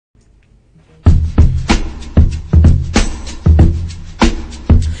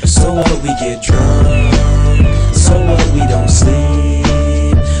what, we get drunk. So what, we don't sleep.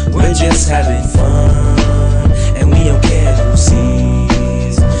 We're just having fun, and we don't care who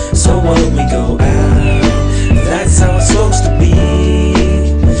sees. So what, we go out, that's how it's supposed to be.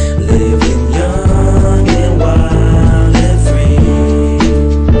 Living young and wild and free.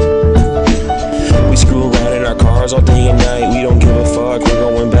 We screw around in our cars all day and night. We don't give a fuck,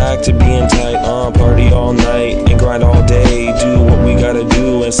 we're going back to being tight. Party all night and grind all day. Do what we gotta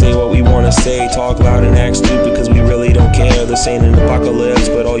do and say what we wanna say. Talk loud and act stupid cause we really don't care. This ain't an apocalypse,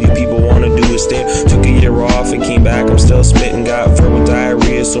 but all you people wanna do is stare. Took a year off and came back, I'm still spitting. Got verbal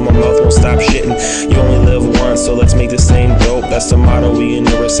diarrhea so my mouth won't stop shitting. You only live once, so let's make this thing dope. That's the motto, we in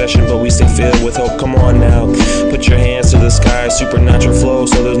a recession but we stay filled with hope. Come on now, put your hands to the sky. Supernatural flow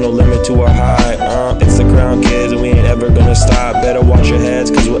so there's no limit to our high. It's the Krownd Kidz and we ain't ever gonna stop. Better watch your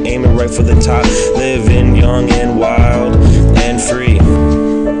heads cause we're aiming right for the top. Living young and wild and free.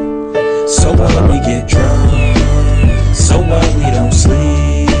 So what, we get drunk. So what, we don't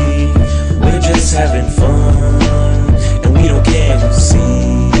sleep. We're just having fun, and we don't care who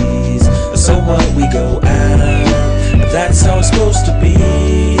sees. So what, we go out, that's how it's supposed to be.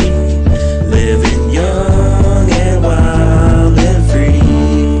 Living young and wild and free.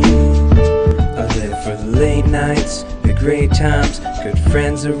 I live for the late nights, the great times, good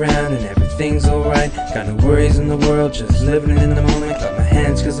friends around and everything's alright. Got no worries in the world, just living in the moment. Clap my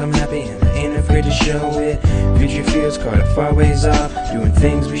hands cause I'm happy and I ain't afraid to show it. Future feels caught a far ways off, doing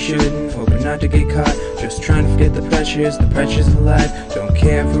things we shouldn't, hoping not to get caught. Just trying to forget the pressures of life. Don't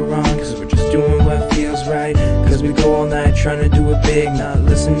care if we're wrong cause we're just doing what feels right. Cause we go all night trying to do it big, not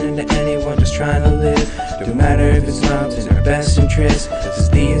listening to anyone, just trying to live. Don't matter if it's not in our best interest, cause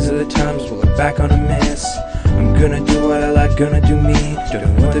these are the times we'll look back on a miss. I'm gonna do what I like, gonna do me. Don't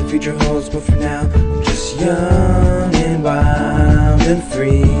know what the future holds, but for now I'm just young and wild and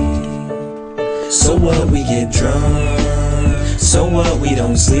free. So what, we get drunk. So what, we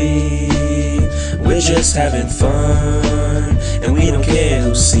don't sleep. We're just having fun, and we don't care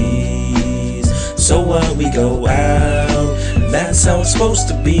who sees. So what, we go out, that's how it's supposed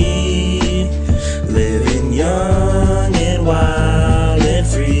to be. Living young and wild and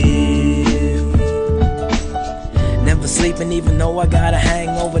free. Never sleeping even though I got a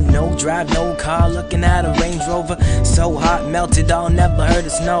hangover. No drive, no car, looking at a Range Rover. So hot, melted all, never heard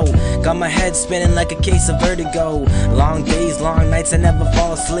of snow. Got my head spinning like a case of vertigo. Long days, long nights, I never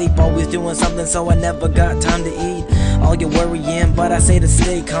fall asleep. Always doing something so I never got time to eat. All your worrying, but I say to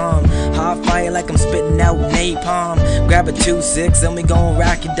stay calm. Hot fire like I'm spitting out napalm. Grab a 2-6 and we gon'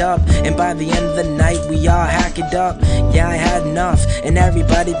 rack it up. And by the end of the night we all hack it up. Yeah, I had enough, and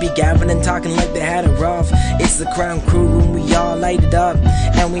everybody be gabbing and talking like they had it rough. It's the Krownd crew and we all light it up,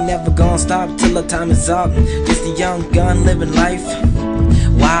 and we never gon' stop till the time is up. Just a young gun living life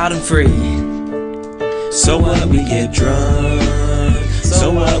wild and free. So what, we get drunk.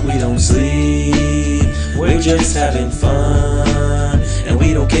 So what, we don't sleep. We're just having fun, and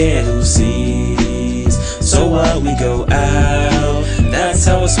we don't care who sees. So what, we go out, that's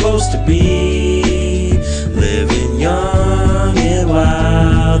how it's supposed to be. Living young and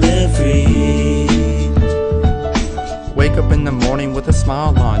wild and free. Wake up in the morning with a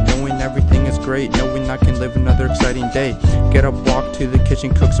smile on, knowing everything is great, knowing I can live another exciting day. Get up, walk to the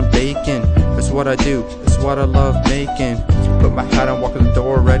kitchen, cook some bacon. That's what I do, that's what I love making. Put my hat on, walk in the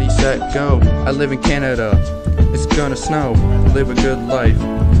door, ready, set, go. I live in Canada, it's gonna snow. Live a good life,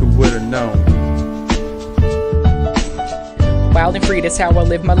 who would've known? Wild and free, that's how I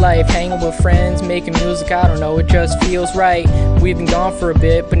live my life. Hanging with friends, making music, I don't know, it just feels right. We've been gone for a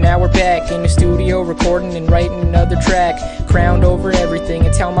bit, but now we're back in the studio, recording and writing another track. Crowned over everything,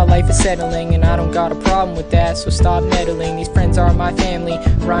 it's how my life is settling, and I don't got a problem with that, so stop meddling. These friends are my family,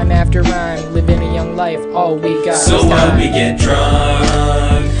 rhyme after rhyme, living a young life, all we got. So what, we get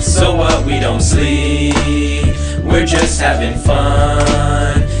drunk. So what, we don't sleep. We're just having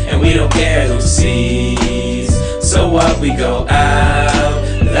fun, and we don't care who sees. So what, we go out,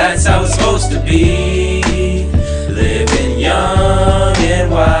 that's how it's supposed to be.